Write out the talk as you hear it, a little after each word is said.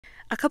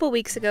A couple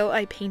weeks ago,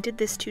 I painted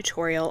this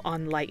tutorial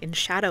on light and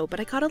shadow, but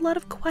I got a lot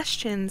of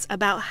questions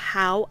about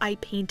how I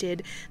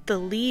painted the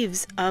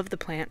leaves of the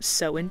plant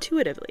so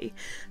intuitively.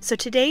 So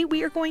today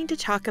we are going to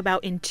talk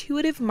about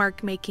intuitive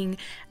mark making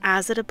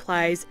as it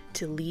applies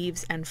to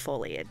leaves and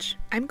foliage.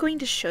 I'm going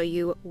to show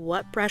you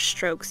what brush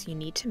strokes you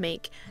need to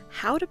make,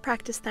 how to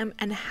practice them,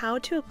 and how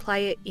to apply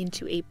it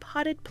into a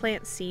potted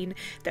plant scene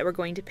that we're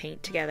going to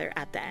paint together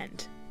at the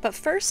end. But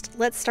first,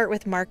 let's start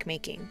with mark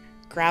making.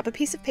 Grab a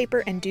piece of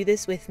paper and do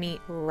this with me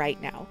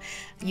right now.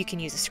 You can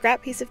use a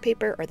scrap piece of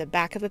paper or the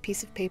back of a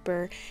piece of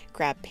paper.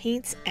 Grab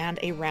paints and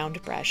a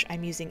round brush.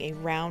 I'm using a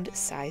round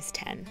size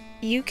 10.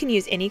 You can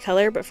use any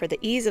color, but for the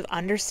ease of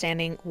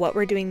understanding what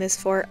we're doing this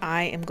for,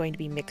 I am going to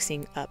be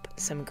mixing up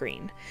some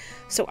green.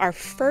 So our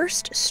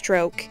first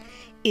stroke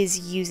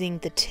is using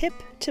the tip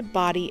to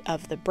body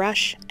of the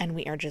brush, and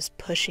we are just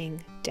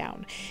pushing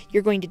down.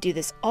 You're going to do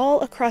this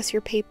all across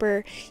your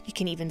paper. You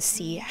can even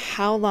see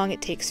how long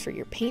it takes for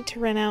your paint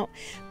to run out,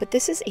 but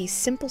this is a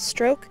simple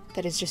stroke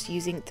that is just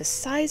using the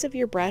size of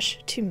your brush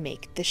to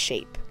make the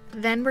shape.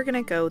 Then we're going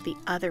to go the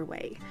other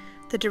way.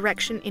 The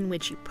direction in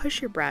which you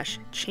push your brush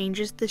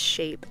changes the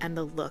shape and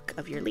the look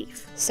of your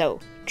leaf. So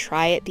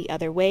try it the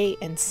other way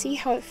and see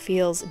how it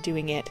feels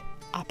doing it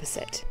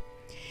opposite.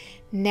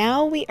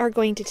 Now we are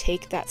going to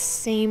take that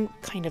same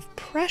kind of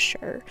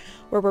pressure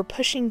where we're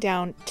pushing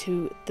down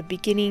to the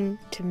beginning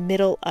to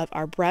middle of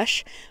our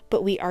brush,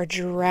 but we are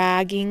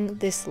dragging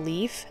this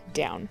leaf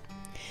down.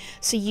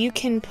 So you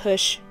can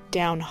push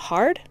down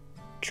hard,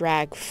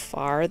 drag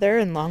farther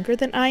and longer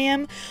than I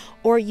am,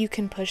 or you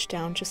can push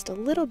down just a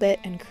little bit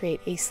and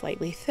create a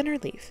slightly thinner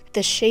leaf.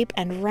 The shape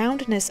and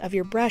roundness of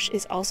your brush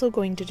is also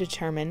going to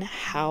determine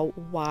how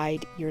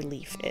wide your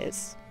leaf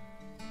is.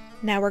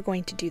 Now we're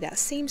going to do that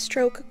same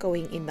stroke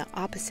going in the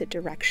opposite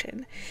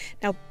direction.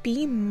 Now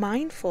be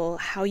mindful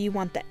how you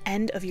want the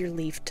end of your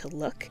leaf to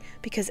look,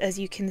 because as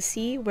you can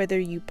see, whether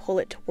you pull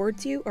it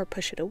towards you or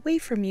push it away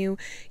from you,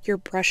 your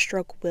brush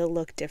stroke will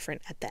look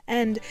different at the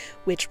end,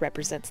 which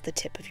represents the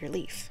tip of your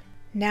leaf.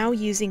 Now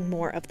using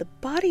more of the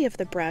body of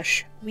the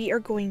brush, we are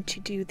going to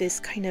do this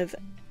kind of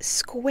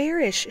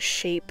squarish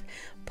shape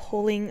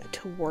pulling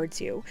towards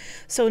you.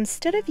 So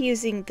instead of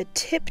using the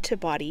tip to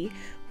body,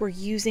 we're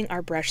using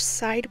our brush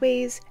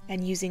sideways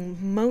and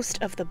using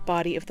most of the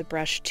body of the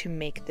brush to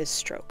make this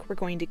stroke. We're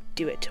going to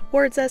do it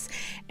towards us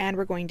and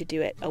we're going to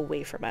do it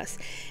away from us.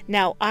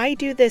 Now I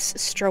do this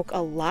stroke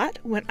a lot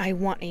when I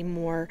want a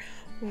more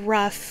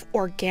rough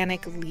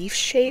organic leaf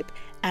shape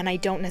and I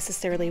don't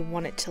necessarily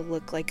want it to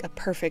look like a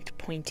perfect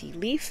pointy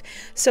leaf.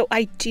 So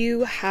I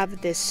do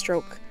have this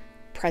stroke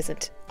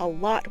present a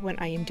lot when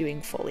I am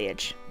doing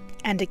foliage.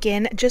 And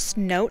again, just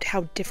note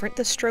how different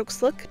the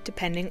strokes look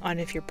depending on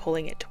if you're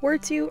pulling it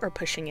towards you or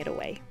pushing it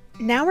away.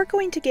 Now we're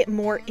going to get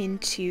more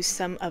into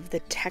some of the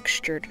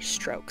textured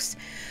strokes.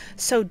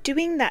 So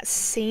doing that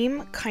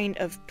same kind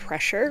of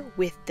pressure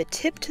with the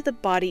tip to the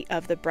body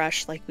of the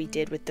brush like we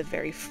did with the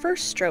very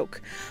first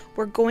stroke,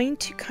 we're going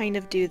to kind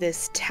of do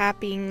this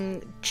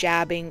tapping,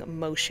 jabbing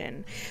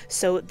motion.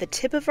 So the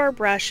tip of our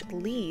brush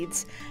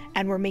leads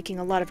and we're making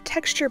a lot of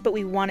texture, but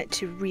we want it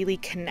to really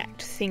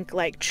connect. Think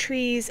like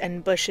trees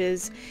and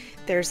bushes.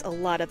 There's a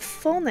lot of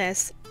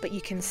fullness, but you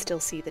can still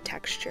see the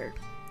texture.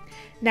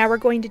 Now we're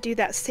going to do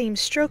that same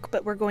stroke,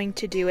 but we're going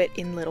to do it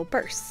in little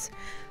bursts.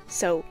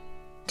 So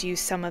do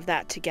some of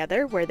that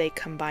together where they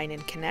combine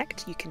and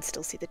connect. You can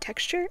still see the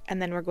texture,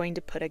 and then we're going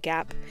to put a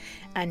gap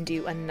and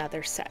do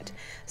another set.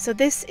 So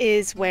this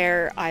is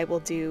where I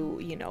will do,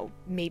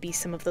 maybe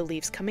some of the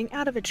leaves coming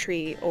out of a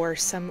tree or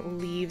some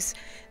leaves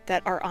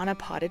that are on a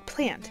potted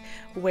plant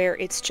where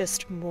it's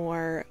just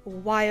more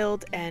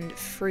wild and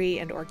free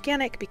and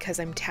organic because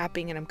I'm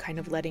tapping and I'm kind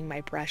of letting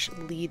my brush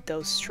lead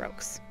those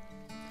strokes.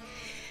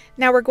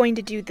 Now we're going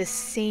to do the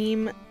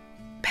same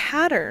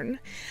pattern,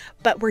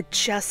 but we're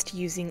just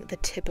using the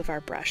tip of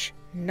our brush,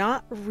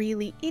 not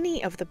really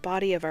any of the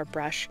body of our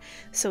brush,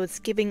 so it's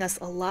giving us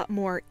a lot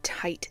more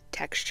tight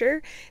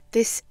texture.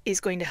 This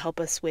is going to help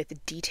us with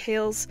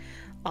details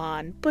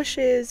on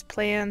bushes,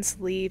 plants,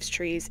 leaves,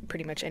 trees,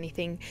 pretty much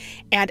anything.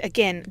 And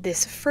again,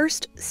 this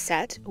first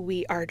set,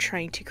 we are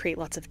trying to create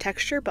lots of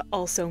texture, but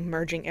also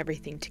merging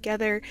everything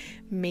together,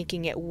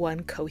 making it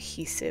one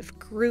cohesive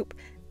group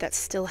that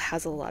still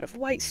has a lot of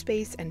white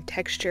space and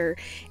texture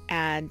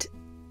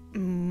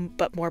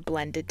but more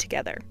blended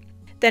together.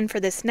 Then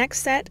for this next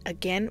set,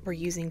 again, we're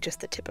using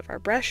just the tip of our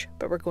brush,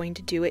 but we're going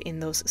to do it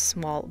in those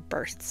small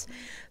bursts.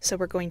 So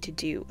we're going to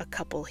do a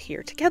couple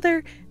here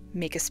together,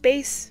 make a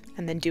space,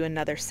 and then do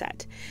another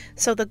set.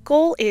 So the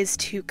goal is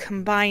to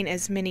combine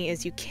as many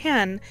as you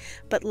can,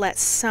 but let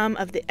some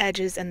of the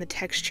edges and the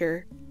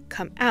texture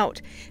come out,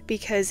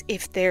 because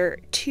if they're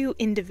too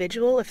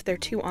individual, if they're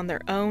too on their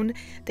own,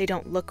 they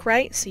don't look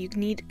right. So you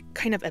need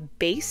kind of a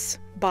base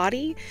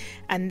body,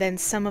 and then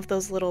some of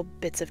those little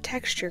bits of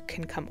texture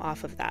can come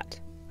off of that.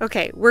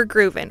 Okay, we're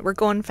grooving, we're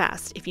going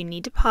fast. If you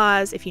need to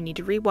pause, if you need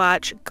to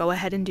rewatch, go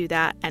ahead and do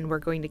that, and we're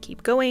going to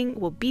keep going.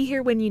 We'll be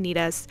here when you need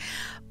us.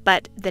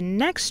 But the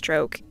next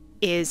stroke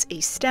is a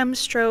stem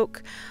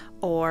stroke,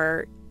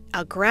 or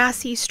a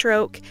grassy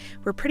stroke,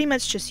 we're pretty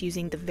much just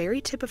using the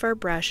very tip of our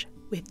brush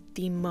with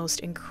the most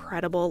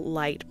incredible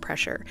light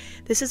pressure.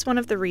 This is one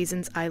of the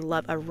reasons I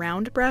love a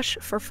round brush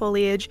for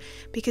foliage,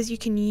 because you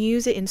can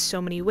use it in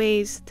so many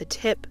ways, the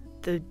tip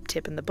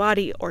in the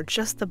body, or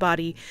just the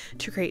body,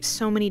 to create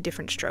so many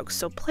different strokes.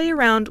 So play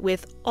around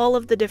with all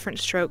of the different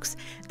strokes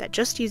that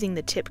just using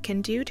the tip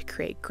can do to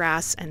create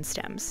grass and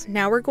stems.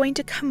 Now we're going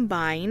to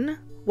combine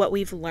what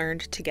we've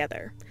learned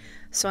together.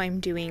 So I'm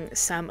doing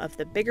some of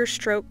the bigger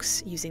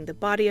strokes using the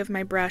body of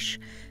my brush,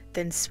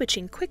 then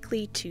switching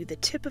quickly to the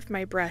tip of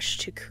my brush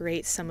to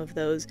create some of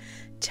those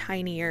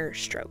tinier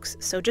strokes.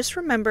 So just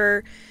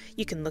remember,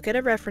 you can look at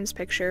a reference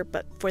picture,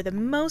 but for the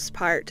most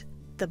part,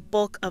 the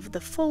bulk of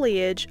the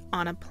foliage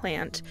on a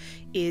plant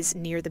is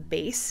near the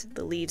base.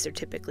 The leaves are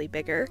typically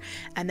bigger,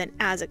 and then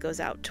as it goes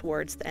out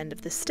towards the end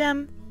of the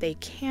stem, they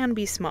can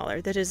be smaller.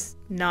 That is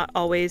not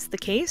always the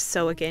case,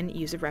 so again,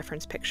 use a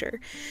reference picture.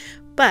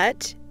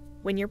 But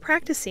when you're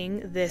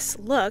practicing this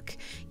look,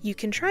 you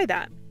can try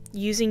that,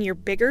 using your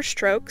bigger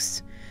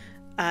strokes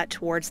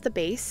towards the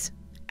base,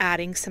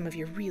 adding some of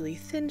your really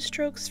thin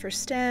strokes for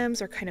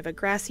stems or kind of a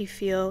grassy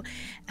feel,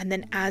 and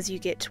then as you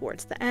get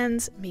towards the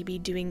ends, maybe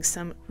doing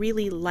some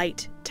really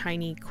light,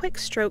 tiny, quick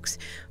strokes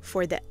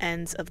for the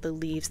ends of the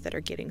leaves that are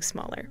getting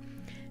smaller.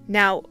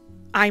 Now,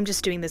 I'm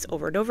just doing this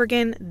over and over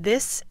again.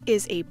 This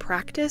is a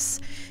practice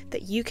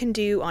that you can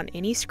do on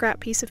any scrap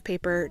piece of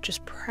paper,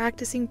 just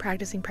practicing,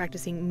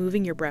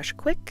 moving your brush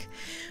quick,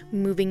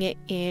 moving it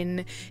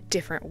in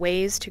different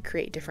ways to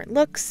create different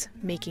looks,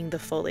 making the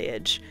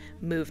foliage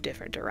move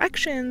different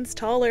directions,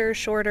 taller,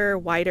 shorter,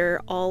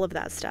 wider, all of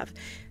that stuff.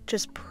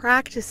 Just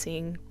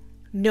practicing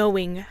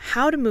knowing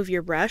how to move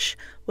your brush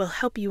will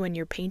help you when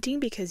you're painting,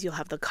 because you'll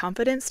have the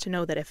confidence to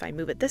know that if I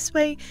move it this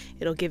way,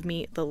 it'll give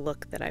me the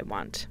look that I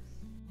want.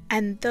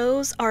 And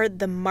those are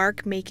the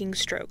mark making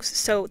strokes.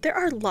 So there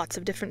are lots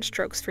of different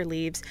strokes for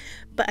leaves,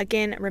 but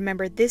again,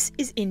 remember, this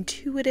is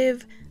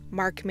intuitive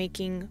mark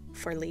making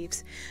for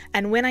leaves.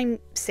 And when I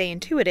say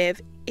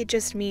intuitive, it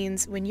just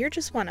means when you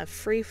just want to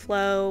free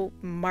flow,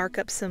 mark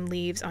up some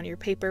leaves on your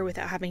paper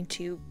without having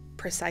to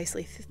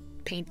precisely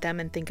paint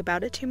them and think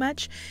about it too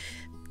much,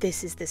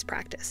 this is this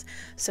practice.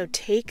 So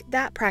take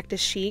that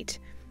practice sheet,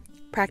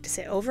 practice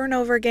it over and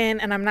over again,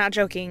 and I'm not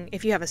joking.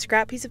 If you have a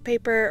scrap piece of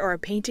paper or a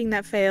painting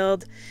that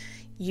failed,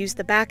 use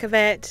the back of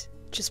it.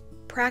 Just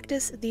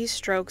practice these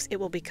strokes. It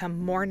will become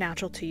more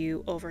natural to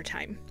you over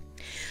time.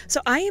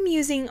 So I am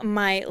using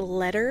my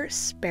Letter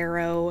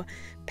Sparrow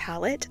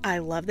palette. I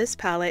love this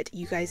palette.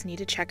 You guys need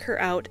to check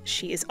her out.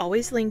 She is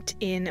always linked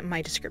in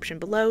my description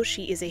below.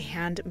 She is a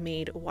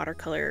handmade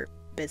watercolor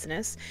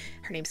business.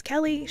 Her name's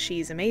Kelly.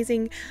 She's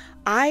amazing.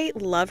 I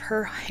love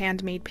her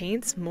handmade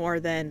paints more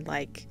than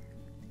like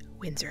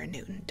Winsor and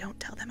Newton. Don't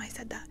tell them I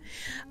said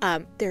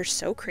that. They're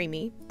so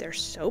creamy. They're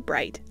so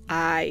bright.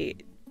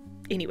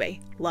 Anyway,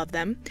 love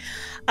them.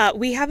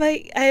 We have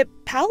a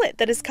palette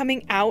that is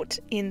coming out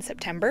in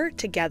September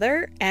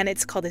together, and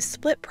it's called a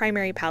split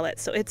primary palette.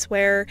 So it's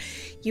where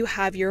you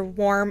have your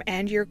warm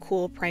and your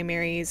cool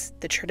primaries,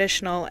 the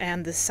traditional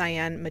and the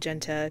cyan,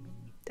 magenta,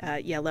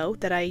 yellow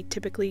that I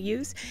typically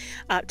use,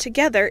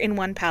 together in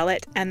one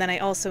palette. And then I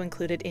also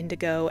included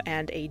indigo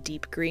and a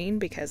deep green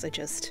because I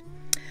just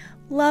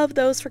love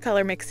those for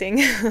color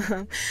mixing.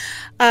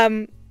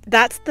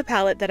 That's the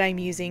palette that I'm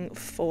using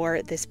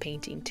for this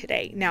painting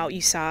today. Now, you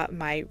saw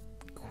my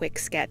quick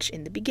sketch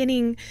in the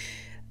beginning.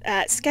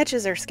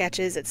 Sketches are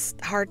sketches. It's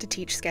hard to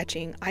teach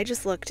sketching. I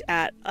just looked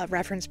at a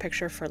reference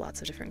picture for lots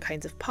of different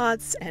kinds of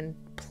pots and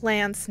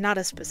plants, not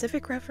a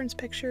specific reference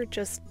picture,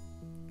 just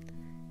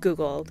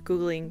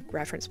Googling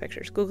reference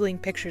pictures,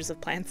 Googling pictures of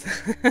plants.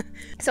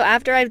 So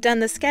after I've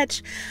done the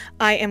sketch,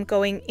 I am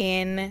going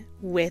in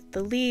with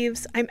the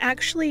leaves. I'm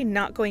actually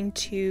not going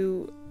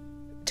to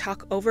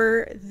talk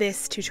over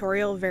this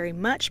tutorial very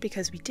much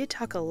because we did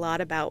talk a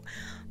lot about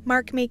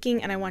mark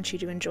making, and I want you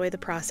to enjoy the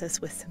process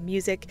with some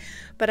music.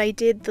 But I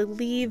did the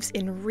leaves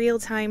in real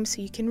time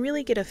so you can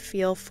really get a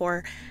feel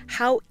for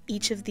how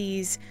each of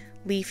these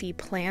leafy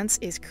plants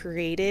is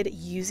created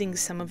using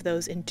some of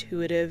those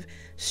intuitive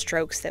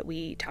strokes that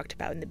we talked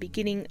about in the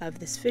beginning of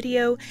this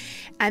video.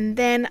 And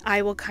then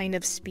I will kind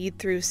of speed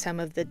through some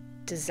of the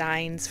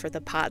designs for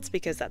the pots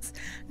because that's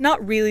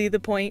not really the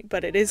point,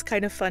 but it is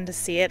kind of fun to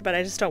see it. But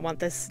I just don't want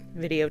this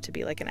video to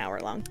be like an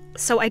hour long.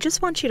 So I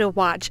just want you to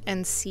watch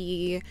and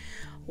see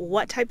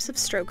what types of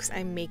strokes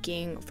I'm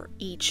making for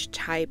each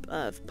type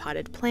of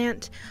potted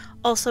plant.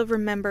 Also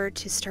remember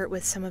to start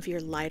with some of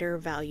your lighter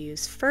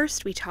values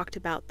first. We talked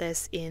about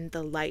this in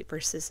the light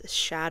versus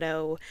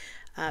shadow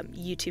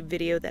YouTube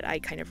video that I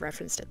kind of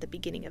referenced at the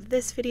beginning of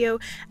this video,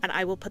 and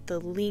I will put the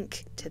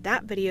link to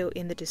that video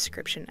in the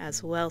description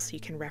as well so you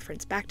can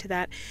reference back to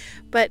that.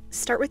 But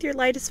start with your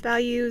lightest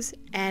values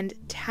and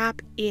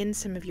tap in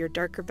some of your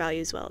darker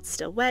values while it's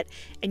still wet,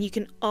 and you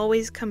can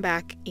always come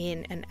back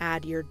in and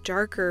add your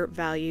darker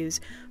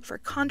values for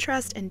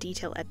contrast and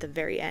detail at the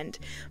very end.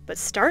 But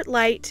start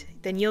light,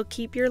 then you'll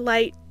keep your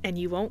light and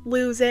you won't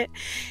lose it,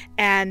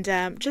 and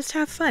just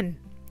have fun.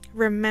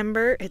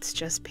 Remember, it's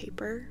just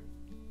paper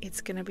It's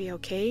gonna be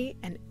okay.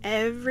 And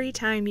every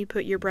time you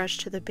put your brush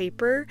to the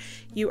paper,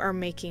 you are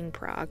making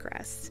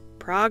progress.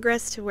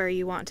 Progress to where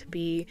you want to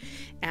be,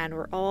 and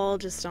we're all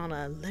just on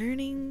a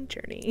learning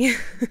journey.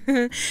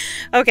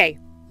 Okay,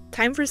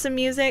 time for some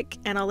music,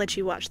 and I'll let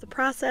you watch the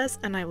process,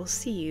 and I will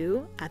see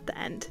you at the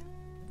end.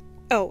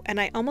 Oh, and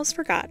I almost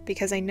forgot,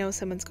 because I know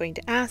someone's going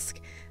to ask,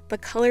 the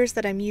colors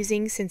that I'm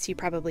using, since you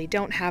probably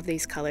don't have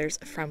these colors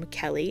from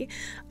Kelly.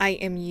 I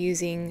am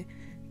using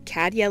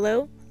cad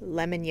yellow,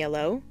 lemon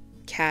yellow,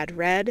 cad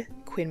red,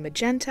 quin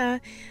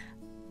magenta,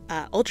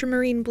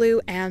 ultramarine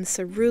blue, and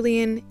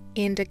cerulean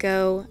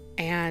indigo,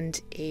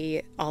 and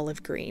a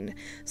olive green.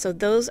 So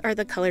those are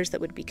the colors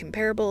that would be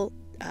comparable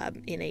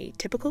in a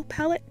typical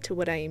palette to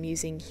what I am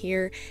using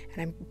here,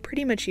 and I'm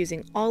pretty much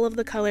using all of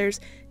the colors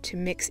to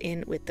mix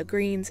in with the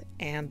greens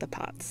and the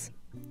pots.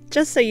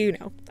 Just so you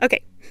know.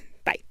 Okay,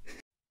 bye.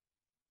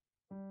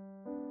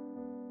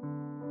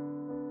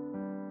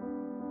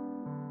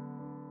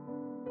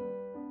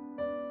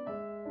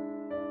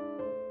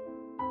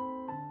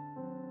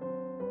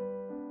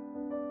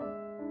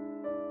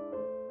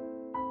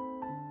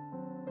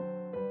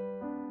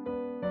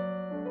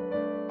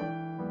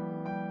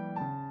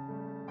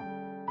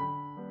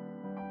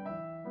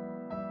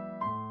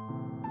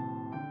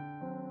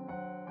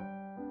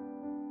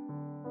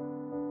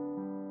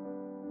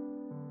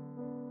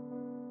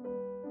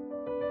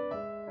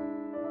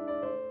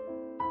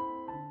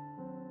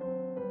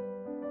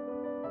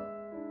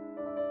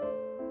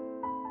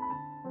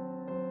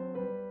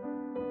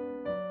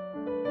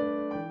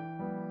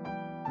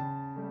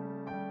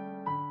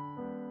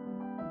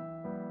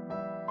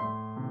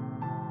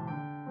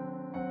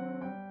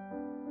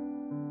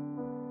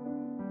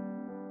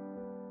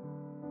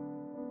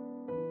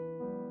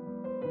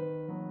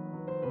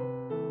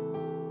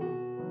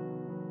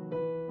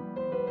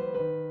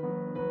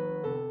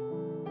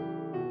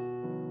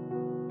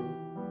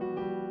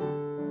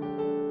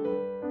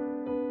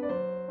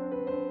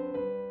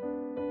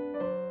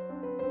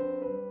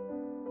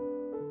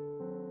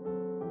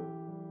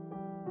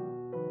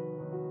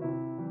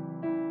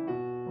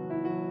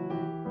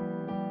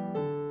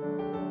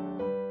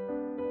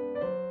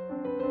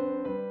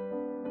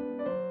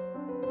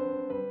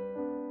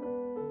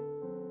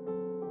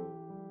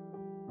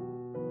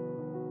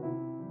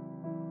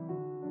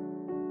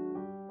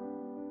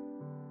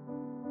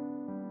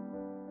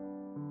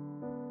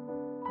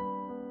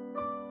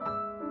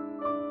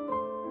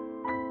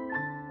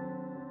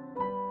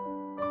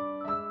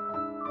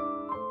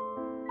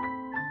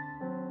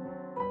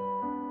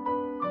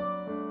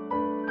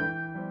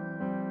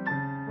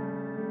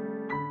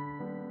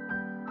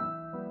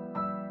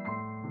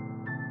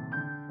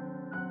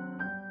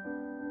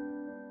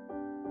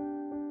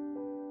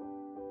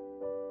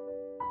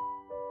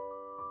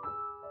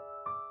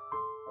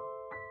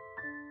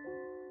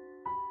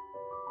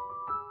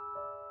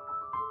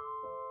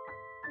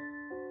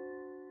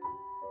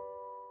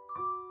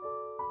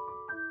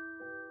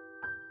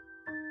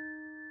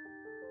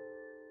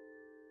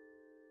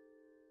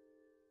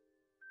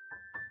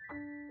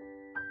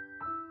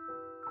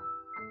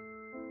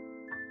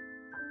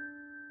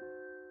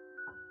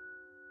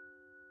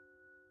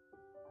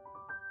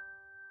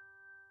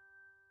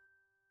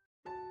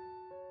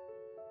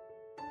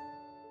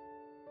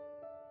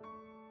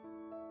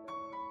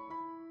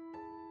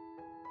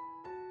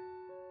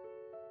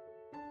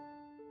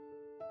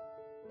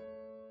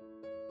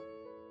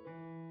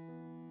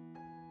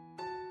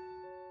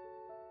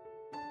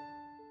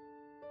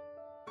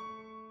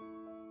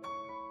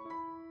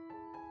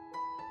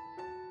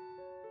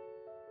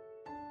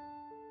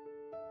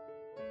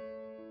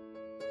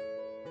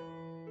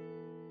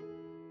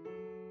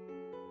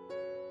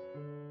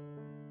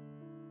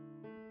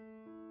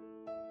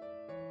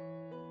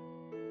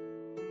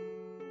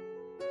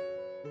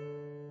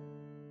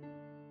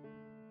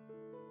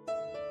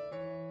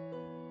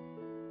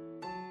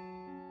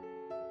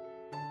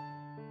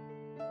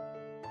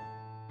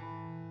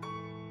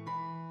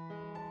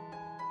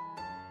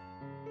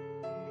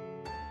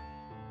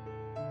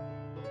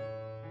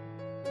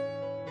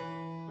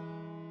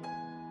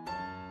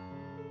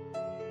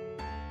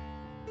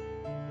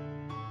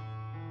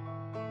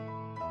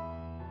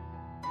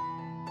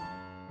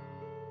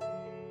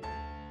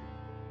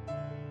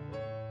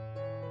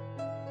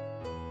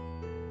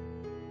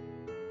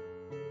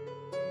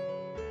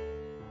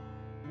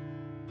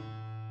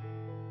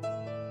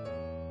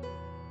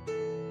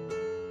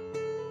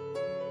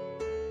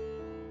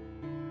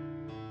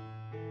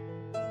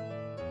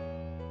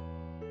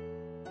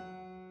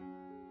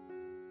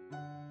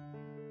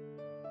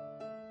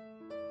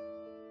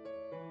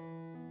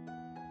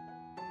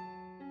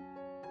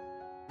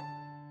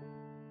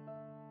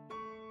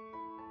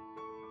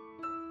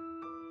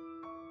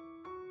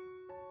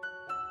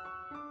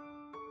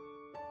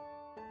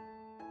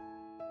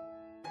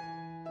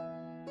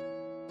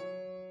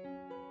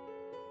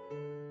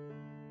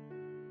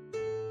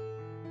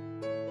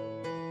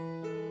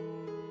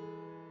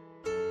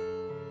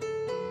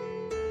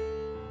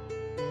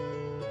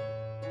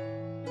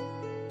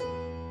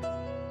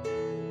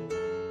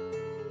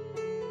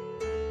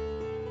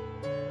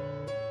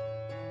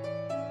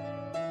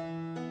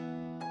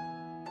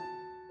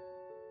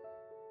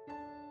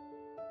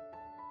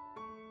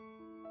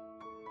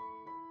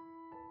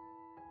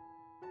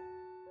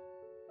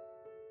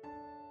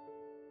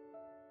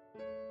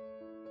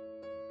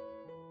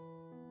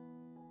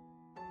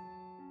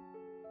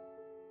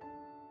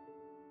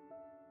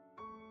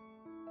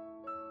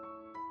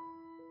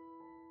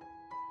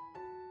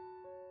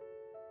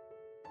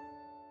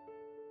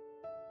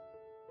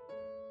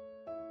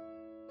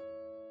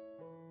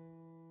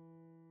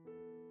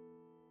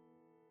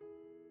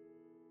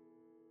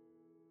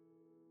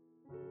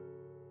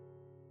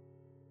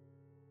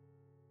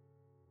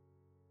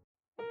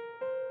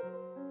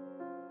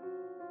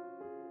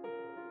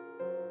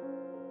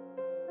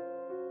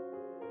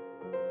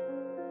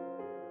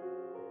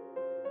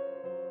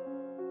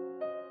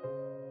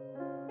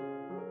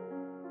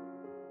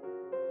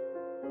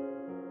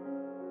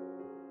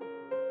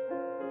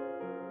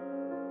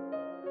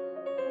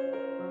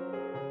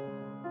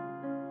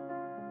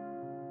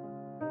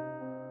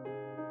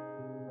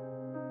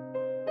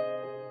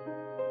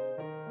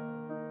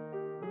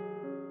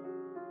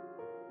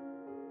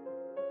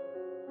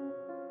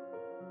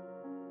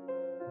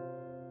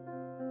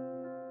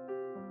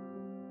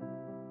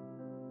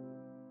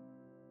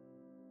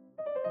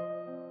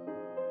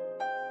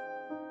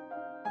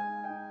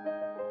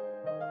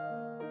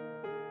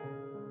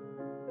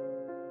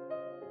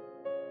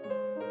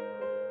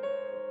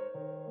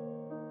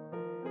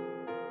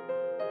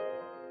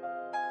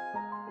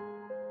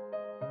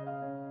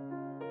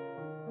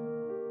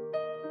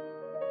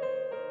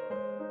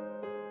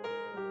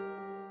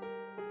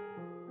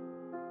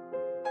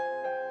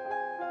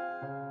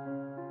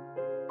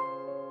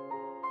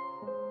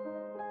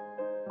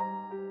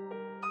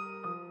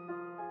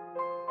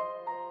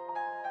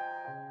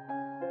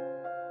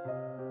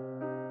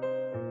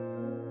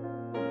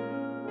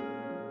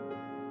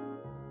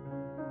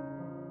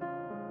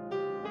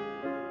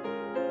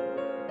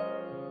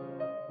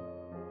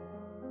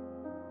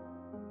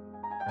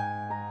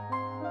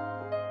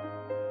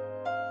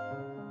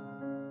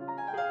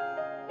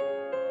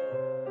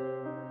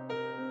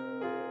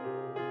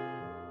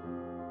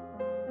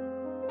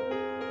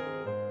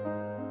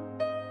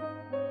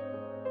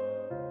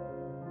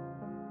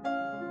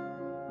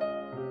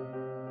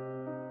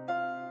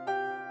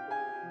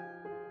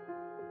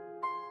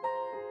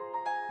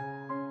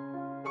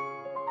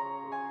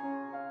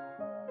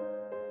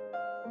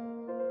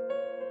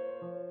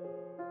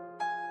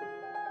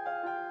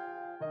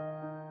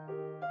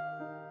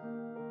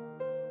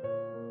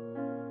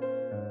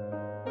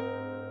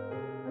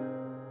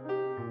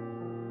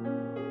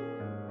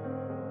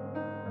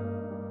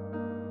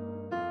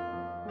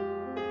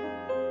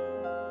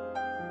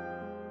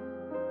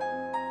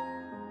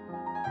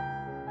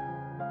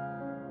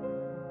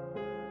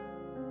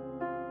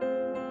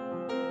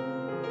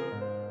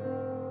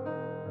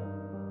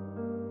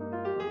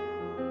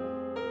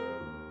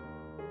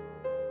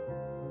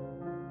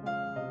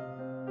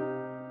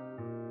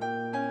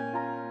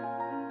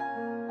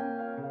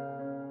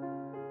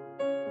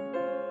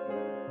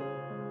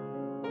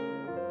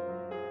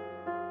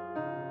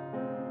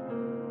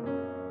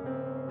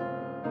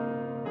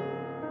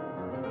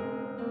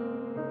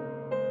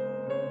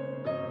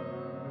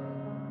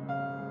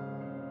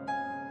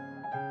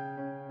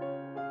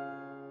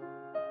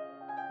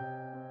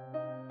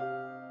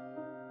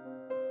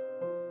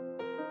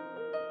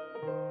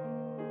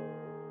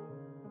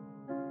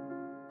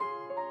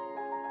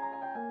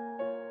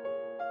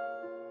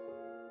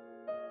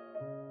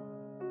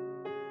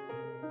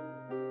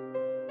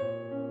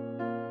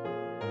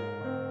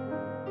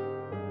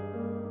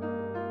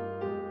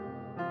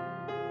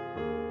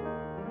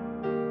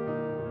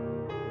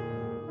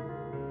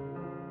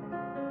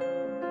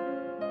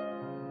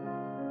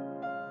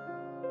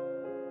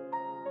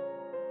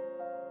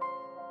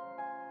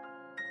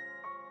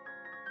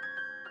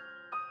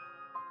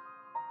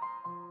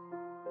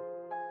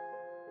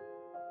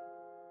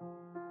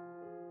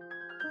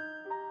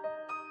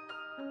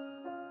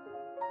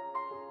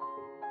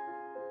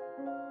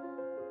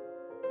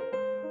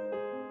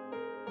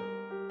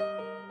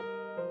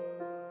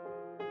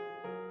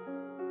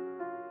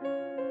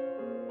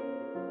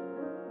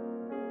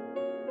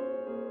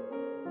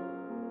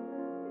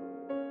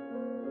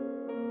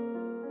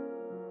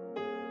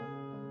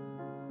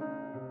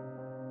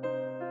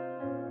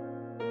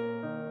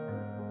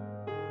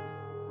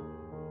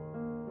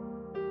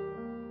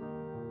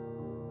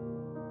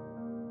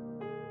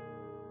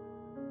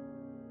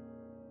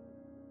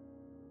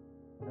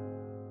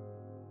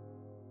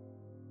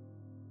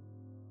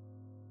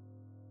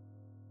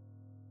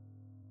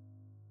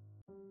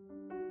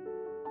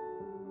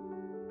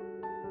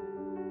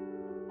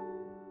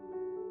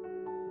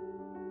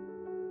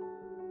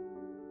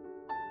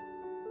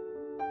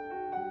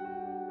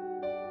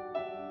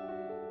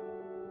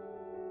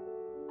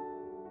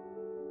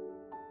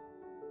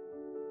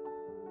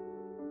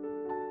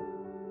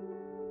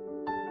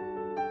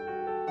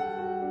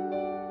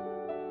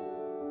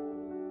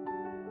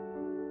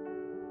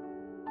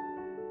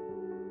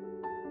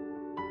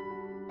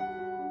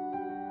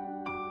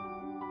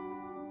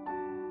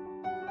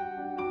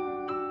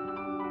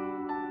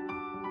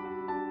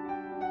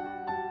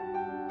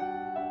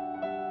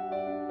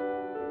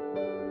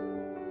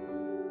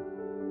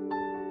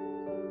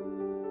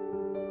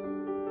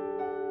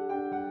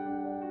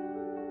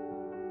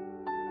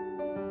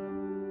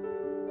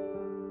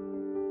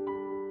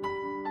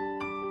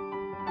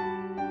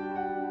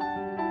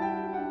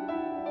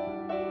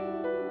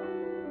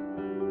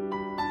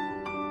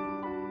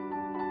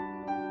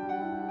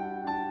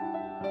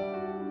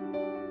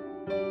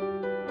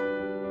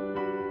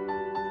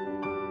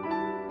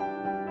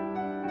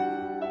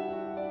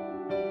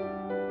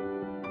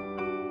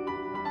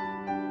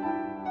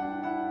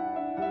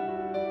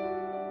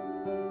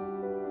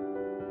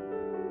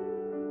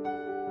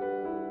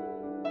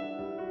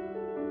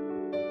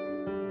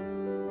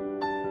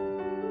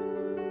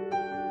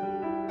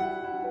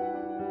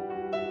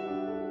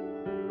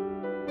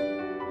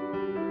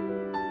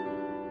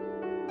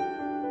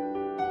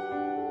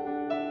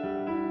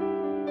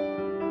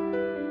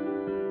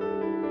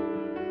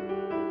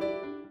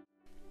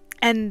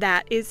 And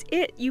that is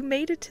it. You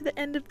made it to the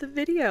end of the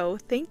video.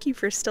 Thank you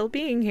for still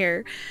being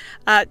here.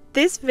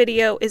 This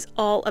video is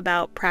all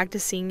about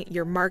practicing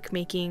your mark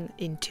making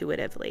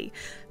intuitively.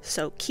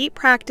 So keep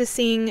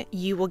practicing.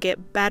 You will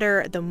get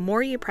better the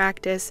more you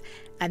practice.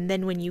 And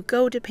then when you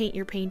go to paint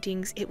your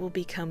paintings, it will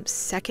become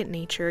second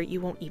nature.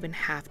 You won't even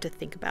have to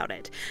think about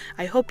it.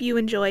 I hope you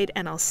enjoyed,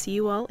 and I'll see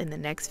you all in the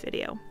next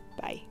video.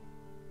 Bye.